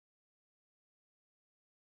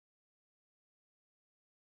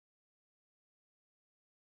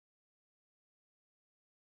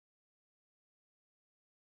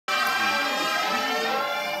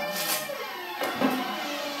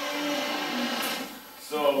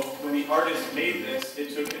so when the artist made this,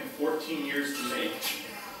 it took him 14 years to make.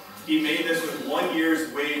 He made this with 1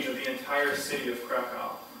 year's wage of the entire city of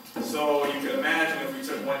Krakow. So you can imagine if we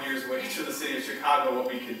took 1 year's wage to the city of Chicago, what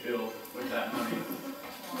we could build with that money.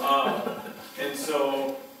 And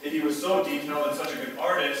so he was so detailed and such a good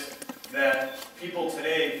artist that people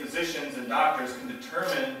today, physicians and doctors, can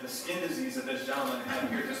determine the skin disease that this gentleman had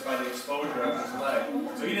here just by the exposure of his leg.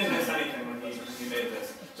 So he didn't miss anything when he made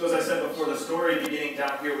this. So as I said before, the story beginning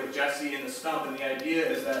down here with Jesse and the stump, and the idea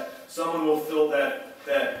is that someone will fill that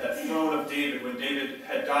throne of David. When David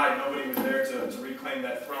had died, nobody was there to reclaim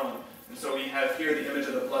that throne. And so we have here the image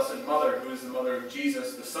of the Blessed Mother, who is the mother of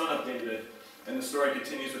Jesus, the son of David. And the story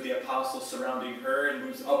continues with the apostles surrounding her and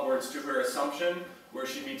moves upwards to her Assumption, where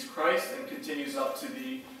she meets Christ, and continues up to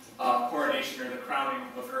the coronation or the crowning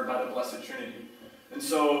of her by the Blessed Trinity. And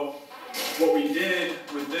so what we did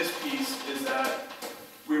with this piece is that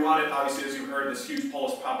we wanted, obviously, as you heard, this huge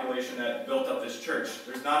Polish population that built up this church.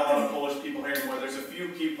 There's not a lot of Polish people here anymore. There's a few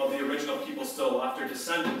people, the original people still left, their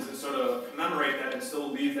descendants, and sort of commemorate that and still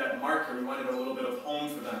leave that marker. We wanted a little bit of home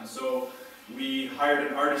for them. So we hired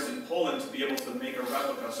an artist in Poland to be able to make a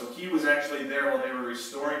replica. So he was actually there while they were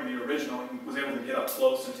restoring the original. He was able to get up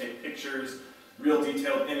close and take pictures, real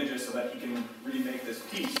detailed images, so that he can remake this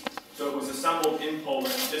piece. So it was assembled in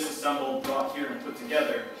Poland, disassembled, brought here, and put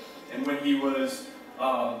together. And when he was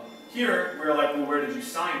here, we were like, well, where did you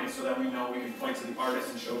sign it? So that we know we can point to the artist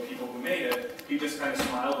and show people who made it. He just kind of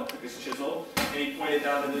smiled and took his chisel, and he pointed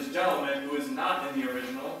down to this gentleman who is not in the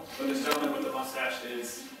original, but this gentleman with the mustache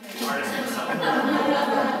is the artist himself. So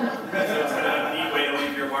it's kind of a neat way to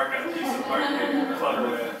leave your mark on a piece of art that you're clever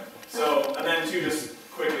with. So, and then too, just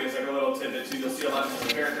quickly, as like a little tidbit too, you'll see a lot of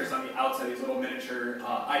these characters on the outside, these little miniature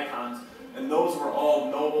icons, and those were all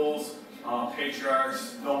nobles,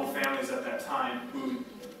 patriarchs, noble families at that time who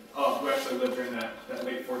actually lived during that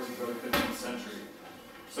late 14th, early 15th century.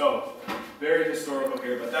 So, very historical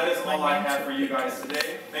here, but that is all I have for you guys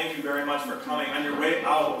today. Thank you very much for coming. On your way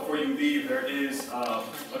out, before you leave, there is a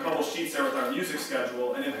couple sheets there with our music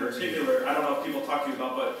schedule, and in particular, I don't know if people talk to you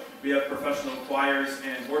about, but we have professional choirs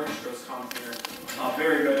and orchestras come here.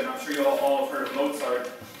 Very good, and I'm sure you all have heard of Mozart.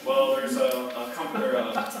 Well, there's a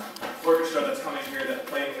orchestra that's coming here that's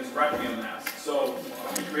playing his Requiem Mass. So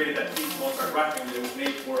we created that piece, Mozart Requiem, that was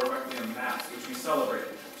made for a Requiem Mass, which we celebrate.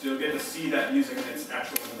 So you'll get to see that music in its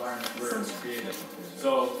actual environment where it was created.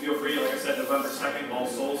 So feel free, like I said, November 2nd, All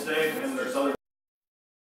Souls Day, and there's other